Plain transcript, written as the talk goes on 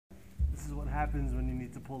happens when you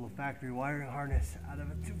need to pull a factory wiring harness out of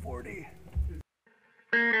a 240.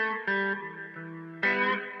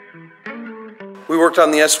 We worked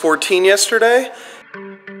on the S14 yesterday.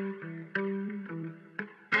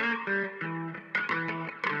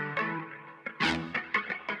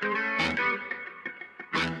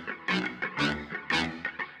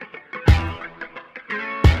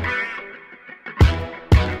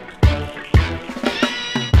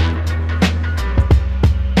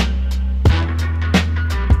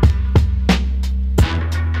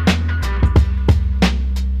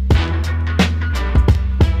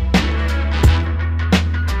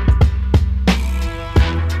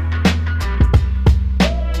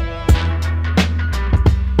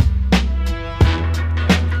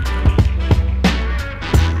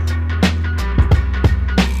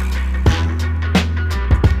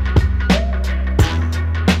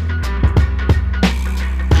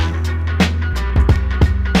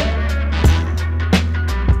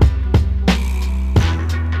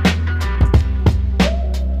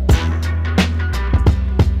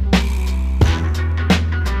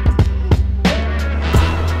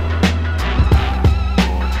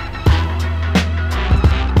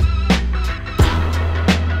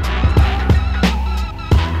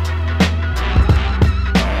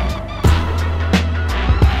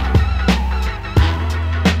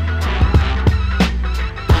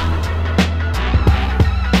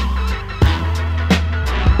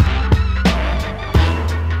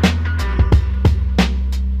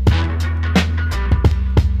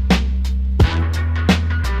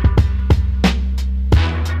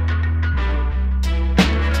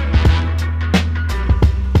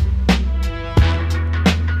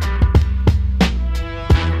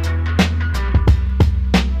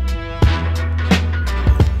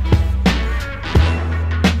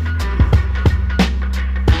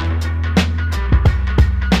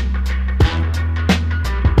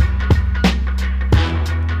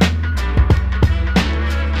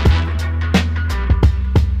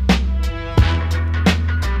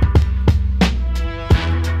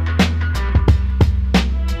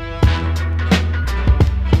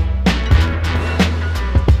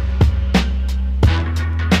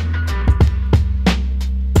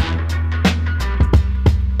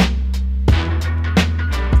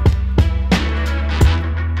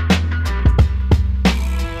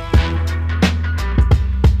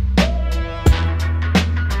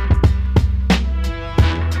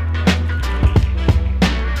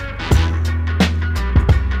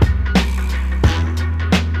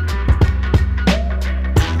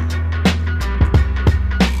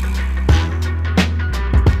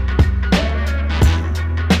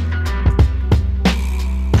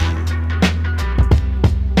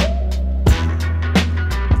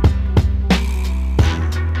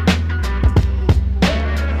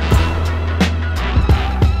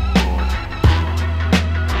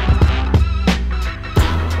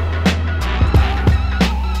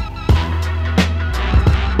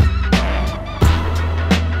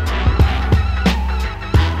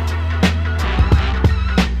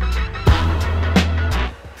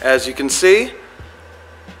 As you can see,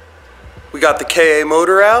 we got the KA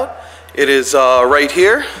motor out. It is right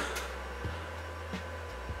here.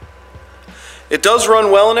 It does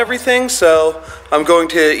run well and everything, so I'm going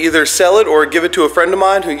to either sell it or give it to a friend of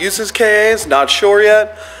mine who uses KAs, not sure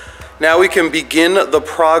yet. Now we can begin the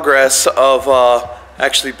progress of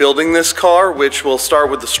actually building this car, which will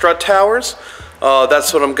start with the strut towers.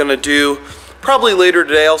 That's what I'm gonna do. Probably later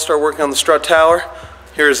today I'll start working on the strut tower.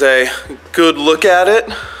 Here's a good look at it.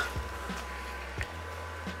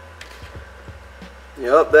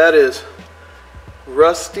 Yep, that is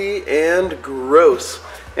rusty and gross.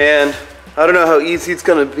 And I don't know how easy it's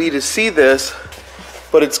gonna be to see this,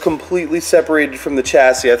 but it's completely separated from the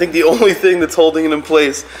chassis. I think the only thing that's holding it in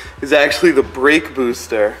place is actually the brake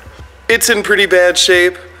booster. It's in pretty bad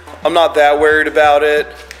shape. I'm not that worried about it.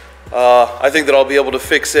 I think that I'll be able to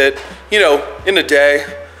fix it, you know, in a day.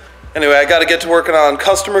 Anyway, I gotta get to working on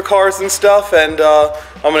customer cars and stuff, and I'm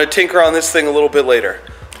gonna tinker on this thing a little bit later.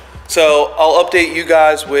 So I'll update you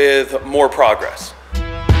guys with more progress.